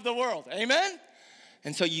history of the world. Amen?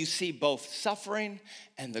 And so you see both suffering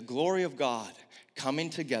and the glory of God coming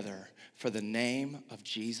together for the name of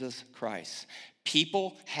Jesus Christ.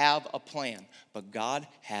 People have a plan, but God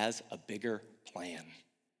has a bigger plan.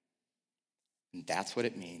 And that's what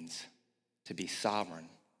it means to be sovereign.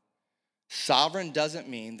 Sovereign doesn't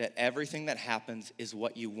mean that everything that happens is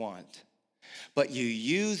what you want. But you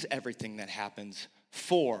use everything that happens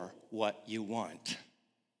for what you want.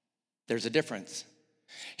 There's a difference.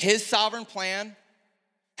 His sovereign plan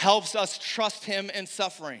helps us trust him in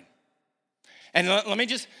suffering. And let me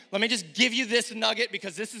just give you this nugget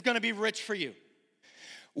because this is going to be rich for you.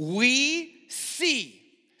 We see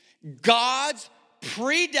God's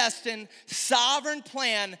predestined sovereign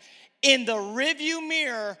plan in the rearview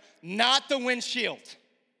mirror, not the windshield.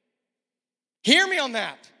 Hear me on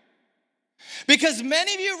that. Because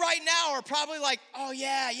many of you right now are probably like, oh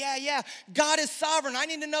yeah. God is sovereign. I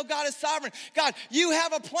need to know God is sovereign. God, you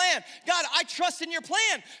have a plan. God, I trust in your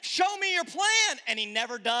plan. Show me your plan. And he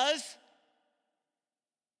never does.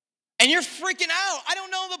 And you're freaking out. I don't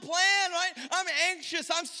know the plan, right? I'm anxious.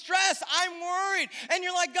 I'm stressed. I'm worried. And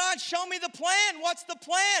you're like, God, show me the plan. What's the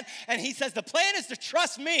plan? And he says, the plan is to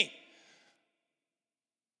trust me.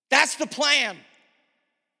 That's the plan.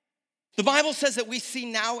 The Bible says that we see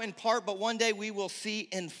now in part, but one day we will see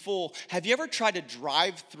in full. Have you ever tried to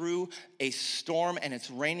drive through a storm and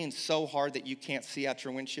it's raining so hard that you can't see out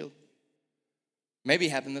your windshield? Maybe it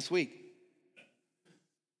happened this week.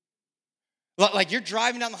 Like you're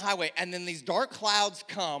driving down the highway and then these dark clouds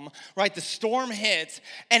come, right? The storm hits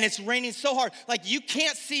and it's raining so hard, like you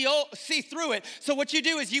can't see through it. So what you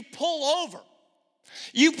do is you pull over.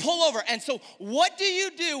 You pull over. And so what do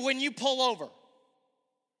you do when you pull over?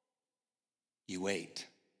 You wait.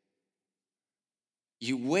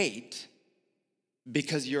 You wait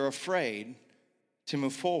because you're afraid to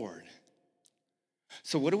move forward.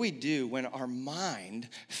 So what do we do when our mind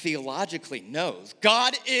theologically knows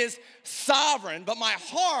God is sovereign, but my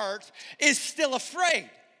heart is still afraid?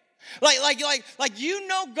 Like you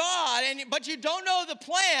know God, but you don't know the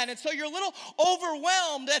plan, and so you're a little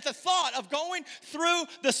overwhelmed at the thought of going through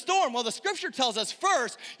the storm. Well, the scripture tells us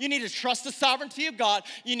first, you need to trust the sovereignty of God,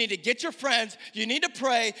 you need to get your friends, you need to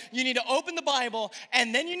pray, you need to open the Bible,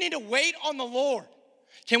 and then you need to wait on the Lord.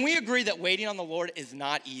 Can we agree that waiting on the Lord is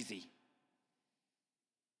not easy?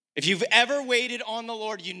 If you've ever waited on the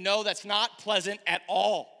Lord, you know that's not pleasant at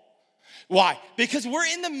all. Why? Because we're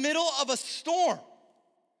in the middle of a storm.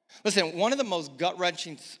 Listen, one of the most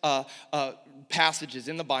gut-wrenching passages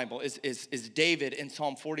in the Bible is David in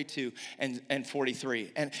Psalm 42 and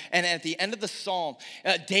 43. And at the end of the psalm,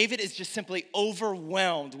 David is just simply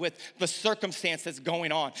overwhelmed with the circumstance that's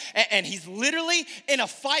going on. And he's literally in a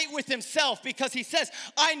fight with himself because he says,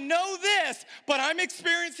 I know this, but I'm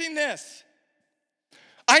experiencing this.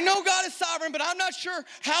 I know God is sovereign, but I'm not sure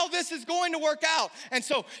how this is going to work out. And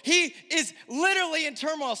so he is literally in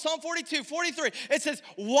turmoil. Psalm 42, 43, it says,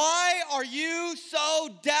 why are you so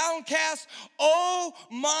downcast, oh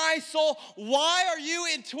my soul? Why are you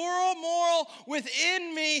in turmoil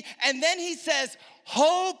within me? And then he says,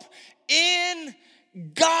 hope in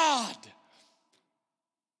God.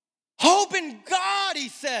 Hope in God, he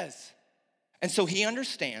says. And so he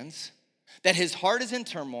understands that his heart is in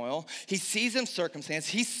turmoil. He sees him circumstance.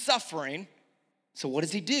 He's suffering. So what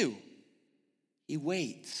does he do? He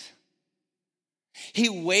waits. He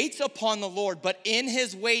waits upon the Lord, but in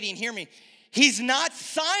his waiting, hear me, he's not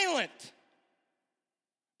silent,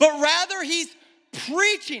 but rather he's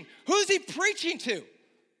preaching. Who's he preaching to?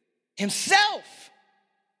 Himself.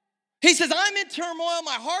 He says, I'm in turmoil,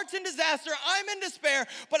 my heart's in disaster, I'm in despair,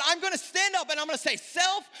 but I'm gonna stand up and I'm gonna say,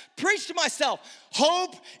 self, preach to myself,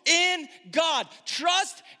 hope in God,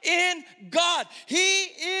 trust in God. He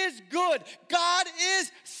is good, God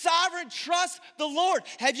is sovereign, trust the Lord.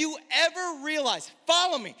 Have you ever realized,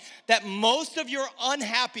 follow me, that most of your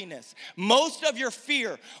unhappiness, most of your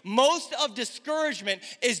fear, most of discouragement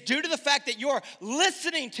is due to the fact that you're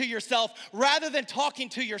listening to yourself rather than talking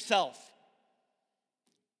to yourself?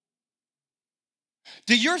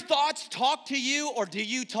 Do your thoughts talk to you, or do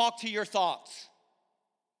you talk to your thoughts?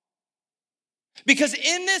 Because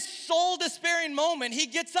in this soul despairing moment, he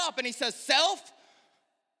gets up and he says, self,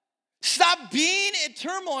 stop being in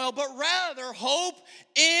turmoil, but rather hope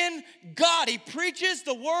in God. He preaches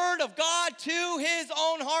the word of God to his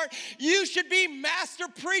own heart. You should be master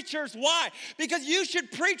preachers. Why? Because you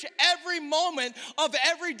should preach every moment of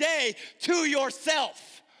every day to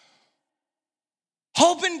yourself.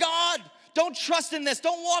 Hope in God. Don't trust in this.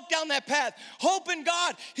 Don't walk down that path. Hope in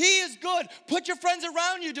God. He is good. Put your friends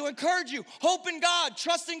around you to encourage you. Hope in God.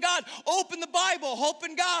 Trust in God. Open the Bible. Hope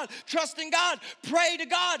in God. Trust in God. Pray to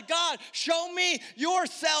God. God, show me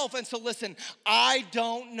yourself. And so listen, I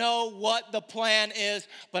don't know what the plan is,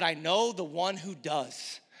 but I know the one who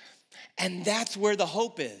does. And that's where the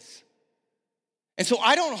hope is. And so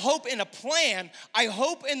I don't hope in a plan. I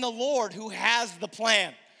hope in the Lord who has the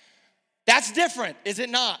plan. That's different, is it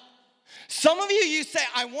not? Some of you say,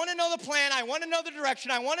 I want to know the plan, I want to know the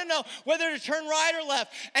direction, I want to know whether to turn right or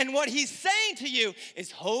left. And what he's saying to you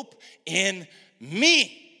is hope in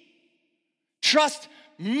me. Trust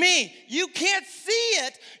me. You can't see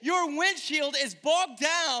it. Your windshield is bogged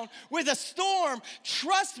down with a storm.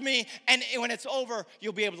 Trust me. And when it's over,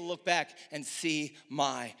 you'll be able to look back and see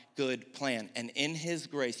my good plan. And in his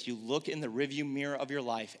grace, you look in the rearview mirror of your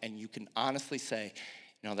life and you can honestly say,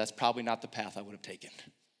 that's probably not the path I would have taken.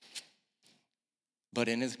 But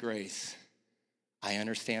in his grace, I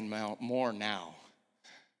understand more now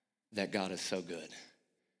that God is so good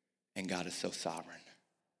and God is so sovereign.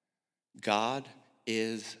 God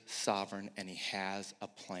is sovereign and he has a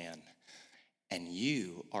plan. And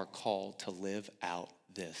you are called to live out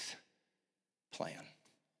this plan.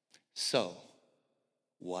 So,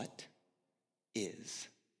 what is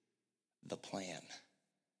the plan?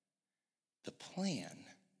 The plan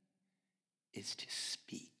is to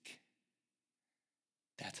speak.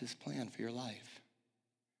 That's his plan for your life.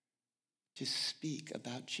 Just speak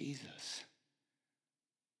about Jesus.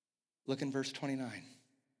 Look in verse 29.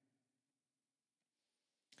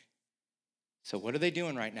 So what are they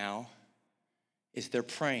doing right now? Is they're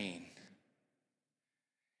praying.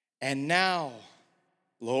 And now,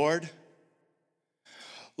 Lord,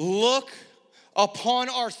 look upon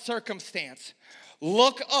our circumstance.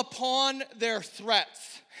 Look upon their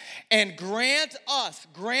threats. And grant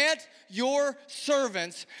your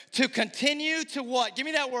servants to continue to what? Give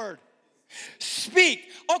me that word. Speak.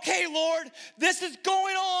 Okay, Lord, this is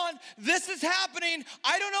going on. This is happening.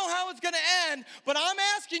 I don't know how it's going to end, but I'm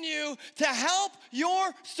asking you to help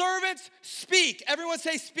your servants speak. Everyone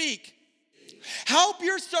say speak. Help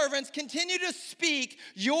your servants continue to speak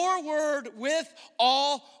your word with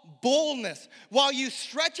all boldness while you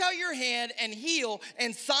stretch out your hand and heal,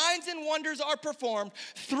 and signs and wonders are performed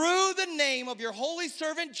through the name of your holy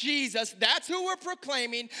servant Jesus. That's who we're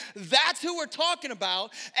proclaiming. That's who we're talking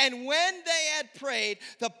about. And when they had prayed,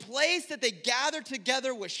 the place that they gathered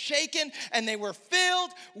together was shaken, and they were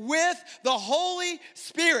filled with the Holy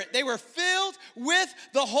Spirit. They were filled with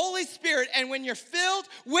the Holy Spirit. And when you're filled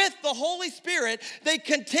with the Holy Spirit, they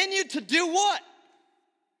continue to do what?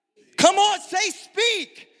 Come on, say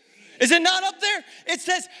speak. Is it not up there? It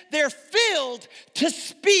says they're filled to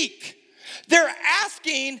speak. They're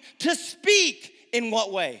asking to speak in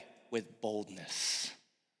what way? With boldness.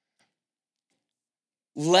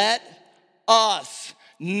 Let us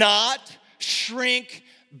not shrink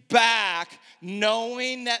back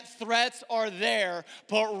knowing that threats are there,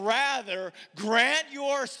 but rather grant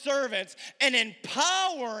your servants an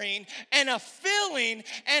empowering and a filling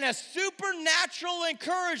and a supernatural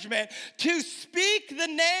encouragement to speak the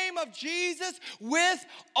name of Jesus with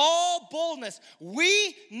all boldness.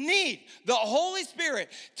 We need the Holy Spirit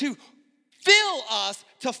to fill us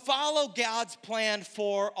to follow God's plan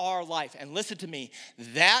for our life. And listen to me,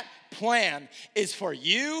 that plan is for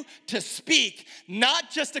you to speak, not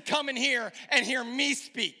just to come in here and hear me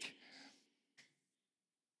speak.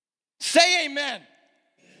 Say amen.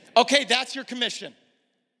 Okay, that's your commission.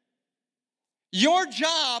 Your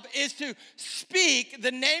job is to speak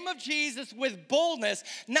the name of Jesus with boldness,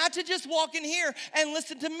 not to just walk in here and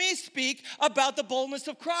listen to me speak about the boldness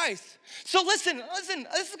of Christ. So listen,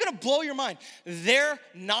 this is gonna blow your mind. They're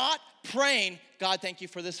not praying, God, thank you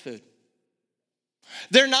for this food.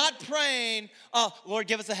 They're not praying, Lord,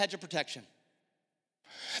 give us a hedge of protection.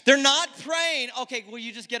 They're not praying, okay, will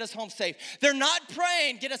you just get us home safe? They're not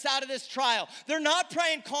praying, get us out of this trial. They're not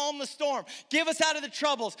praying, calm the storm. Give us out of the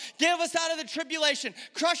troubles. Give us out of the tribulation.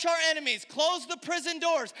 Crush our enemies. Close the prison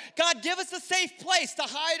doors. God, give us a safe place to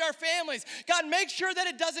hide our families. God, make sure that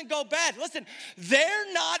it doesn't go bad. Listen,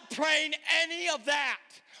 they're not praying any of that.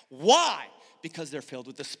 Why? Because they're filled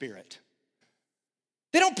with the Spirit.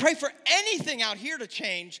 They don't pray for anything out here to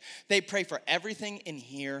change. They pray for everything in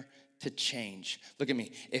here to change. Look at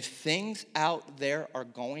me. If things out there are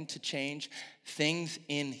going to change, things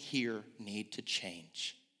in here need to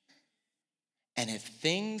change. And if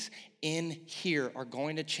things in here are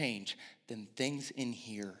going to change, then things in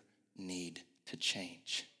here need to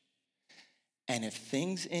change. And if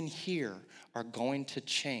things in here are going to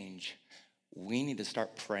change, we need to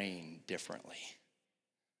start praying differently.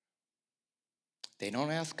 They don't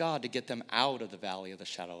ask God to get them out of the valley of the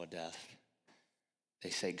shadow of death. They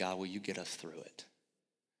say, God, will you get us through it?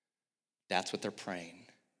 That's what they're praying.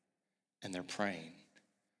 And they're praying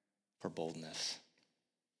for boldness.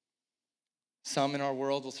 Some in our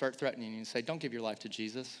world will start threatening you and say, don't give your life to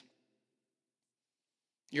Jesus.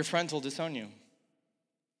 Your friends will disown you.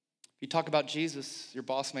 If you talk about Jesus, your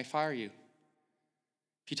boss may fire you.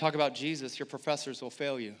 If you talk about Jesus, your professors will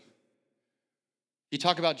fail you. If you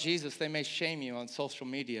talk about Jesus, they may shame you on social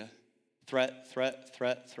media. Threat.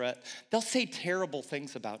 They'll say terrible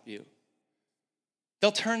things about you.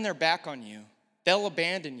 They'll turn their back on you. They'll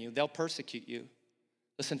abandon you. They'll persecute you.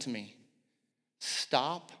 Listen to me.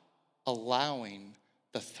 Stop allowing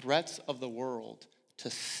the threats of the world to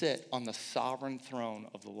sit on the sovereign throne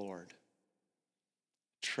of the Lord.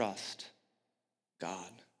 Trust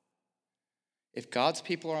God. If God's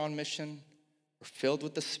people are on mission, we're filled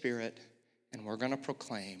with the Spirit, and we're going to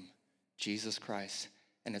proclaim Jesus Christ.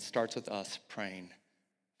 And it starts with us praying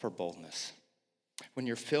for boldness. When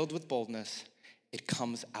you're filled with boldness, it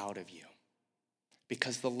comes out of you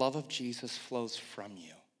because the love of Jesus flows from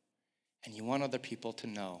you. And you want other people to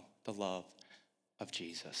know the love of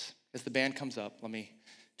Jesus. As the band comes up, let me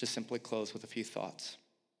just simply close with a few thoughts.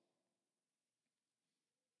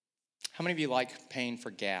 How many of you like paying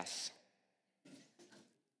for gas?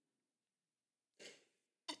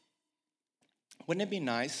 Wouldn't it be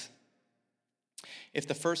nice if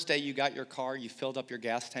the first day you got your car, you filled up your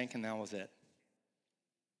gas tank and that was it?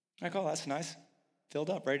 Like, oh, that's nice. Filled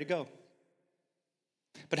up, ready to go.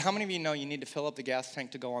 But how many of you know you need to fill up the gas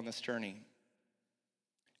tank to go on this journey?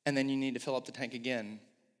 And then you need to fill up the tank again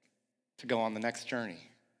to go on the next journey.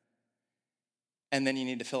 And then you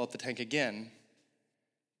need to fill up the tank again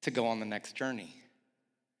to go on the next journey.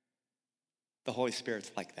 The Holy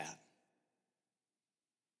Spirit's like that.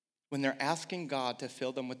 When they're asking God to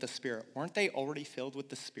fill them with the Spirit, weren't they already filled with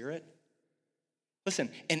the Spirit? Listen,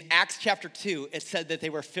 in Acts chapter 2, it said that they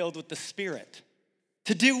were filled with the Spirit.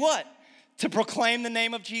 To do what? To proclaim the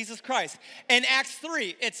name of Jesus Christ. In Acts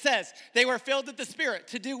 3, it says they were filled with the Spirit.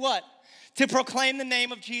 To do what? to proclaim the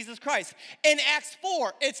name of Jesus Christ. In Acts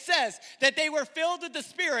 4, it says that they were filled with the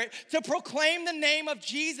Spirit to proclaim the name of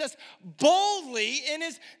Jesus boldly in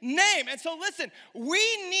his name. And so listen, we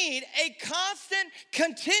need a constant,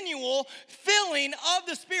 continual filling of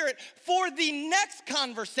the Spirit for the next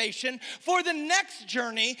conversation, for the next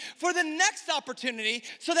journey, for the next opportunity,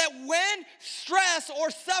 so that when stress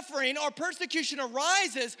or suffering or persecution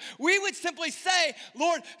arises, we would simply say,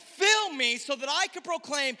 Lord, fill me so that I can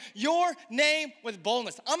proclaim your name with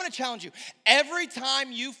boldness. I'm going to challenge you. Every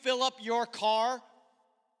time you fill up your car,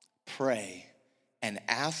 pray and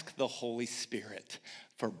ask the Holy Spirit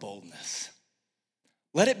for boldness.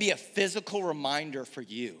 Let it be a physical reminder for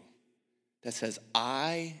you that says,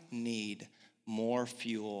 I need more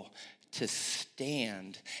fuel to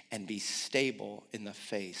stand and be stable in the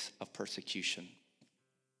face of persecution.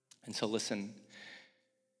 And so listen,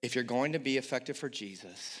 if you're going to be effective for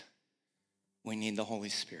Jesus, we need the Holy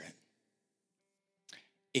Spirit.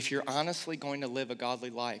 If you're honestly going to live a godly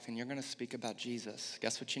life and you're going to speak about Jesus,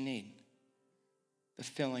 guess what you need? The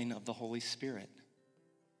filling of the Holy Spirit.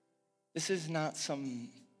 This is not some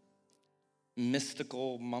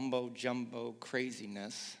mystical mumbo-jumbo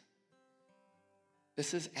craziness.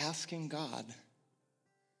 This is asking God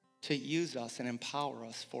to use us and empower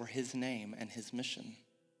us for his name and his mission.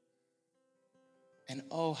 And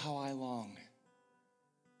oh, how I long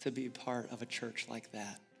to be part of a church like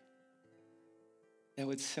that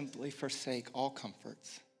would simply forsake all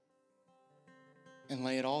comforts and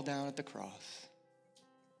lay it all down at the cross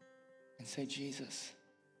and say, Jesus,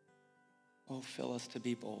 oh, fill us to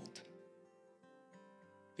be bold,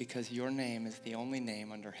 because your name is the only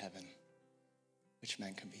name under heaven which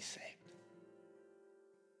men can be saved.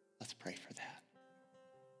 Let's pray for that.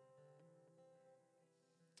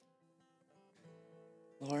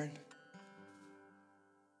 Lord,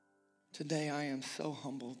 today I am so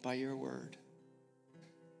humbled by your word.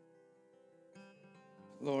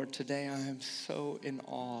 Lord, today I am so in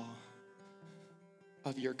awe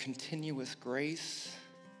of your continuous grace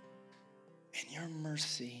and your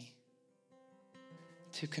mercy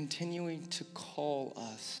to continuing to call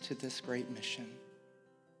us to this great mission.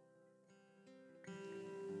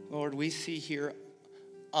 Lord, we see here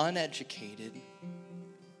uneducated,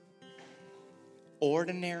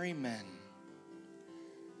 ordinary men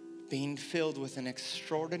being filled with an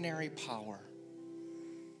extraordinary power,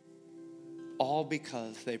 all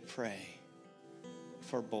because they pray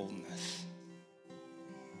for boldness.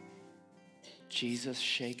 Jesus,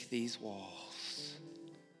 shake these walls.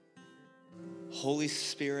 Holy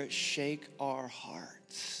Spirit, shake our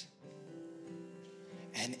hearts.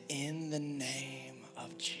 And in the name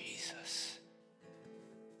of Jesus,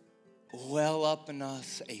 well up in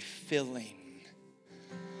us a filling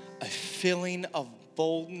of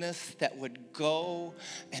boldness that would go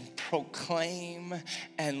and proclaim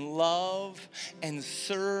and love and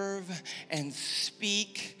serve and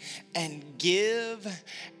speak and give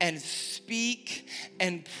and speak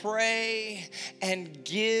and pray and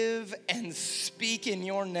give and speak in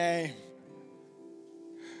your name,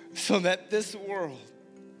 so that this world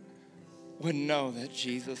would know that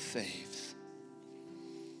Jesus saves.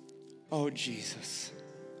 Oh, Jesus,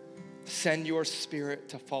 send your Spirit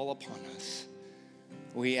to fall upon us.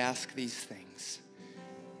 We ask these things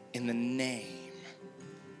in the name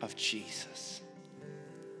of Jesus.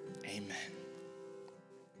 Amen.